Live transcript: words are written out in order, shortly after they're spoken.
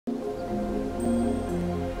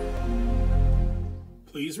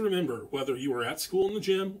Please remember, whether you are at school, in the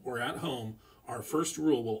gym, or at home, our first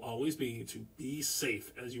rule will always be to be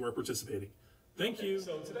safe as you are participating. Thank you.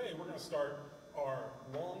 So today we're going to start our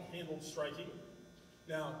long-handled striking.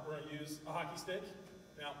 Now we're going to use a hockey stick.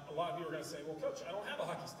 Now a lot of you are going to say, well coach, I don't have a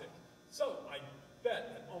hockey stick. So I bet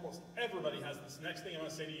that almost everybody has this next thing I'm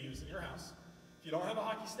going to say to use in your house. If you don't have a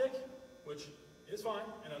hockey stick, which is fine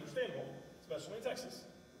and understandable, especially in Texas,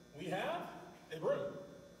 we have a broom.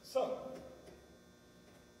 So,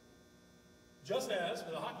 just as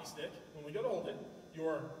with a hockey stick, when we go to hold it,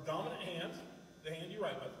 your dominant hand, the hand you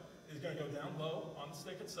write with, is going to go down low on the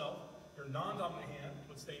stick itself. Your non-dominant hand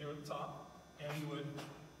would stay near the top, and we would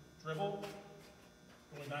dribble,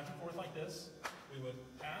 going back and forth like this. We would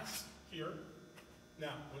pass here.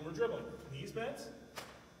 Now, when we're dribbling, knees bent,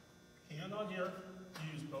 hand on here,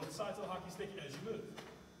 you use both sides of the hockey stick as you move.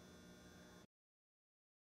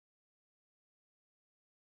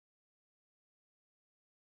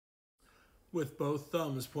 With both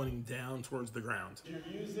thumbs pointing down towards the ground. You're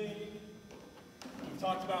using, we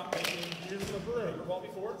talked about making using the broom ball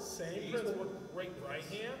before. Same principle. Right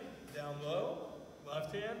hand, down low,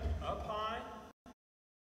 left hand, up high.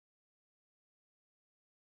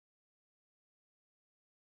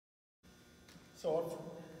 So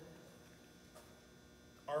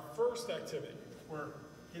our first activity, we are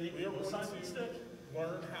going to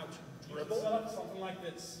learn how to dribble something like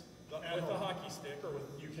this with a hockey stick, or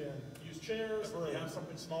you can use chairs, or you have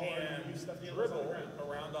something smaller and use stuff dribble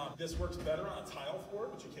around on. This works better on a tile floor,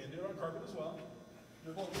 but you can do it on carpet as well.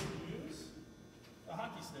 You're going to use a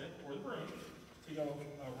hockey stick or the broom to go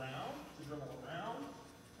around, to dribble around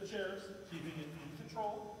the chairs, keeping it in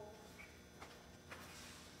control.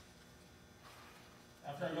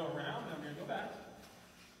 After I go around, I'm going to go back.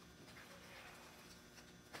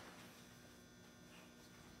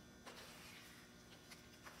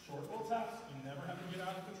 Short little taps, you never have to get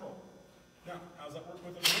out of control. Now, how does that work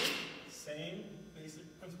with a broom? Same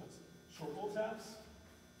basic principles. Short little taps.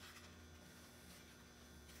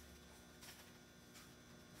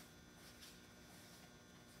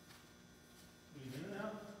 Move in and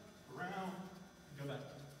out, around, and go back.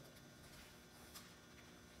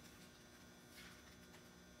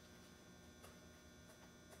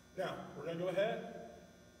 Now, we're going to go ahead.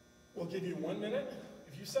 We'll give you 1 minute.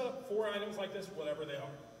 If you set up 4 items like this, whatever they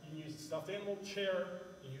are, you can use a stuffed animal, chair,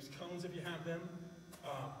 you can use cones if you have them.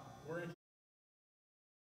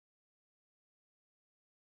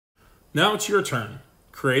 Now it's your turn.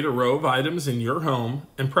 Create a row of items in your home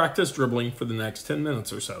and practice dribbling for the next 10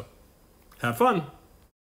 minutes or so. Have fun!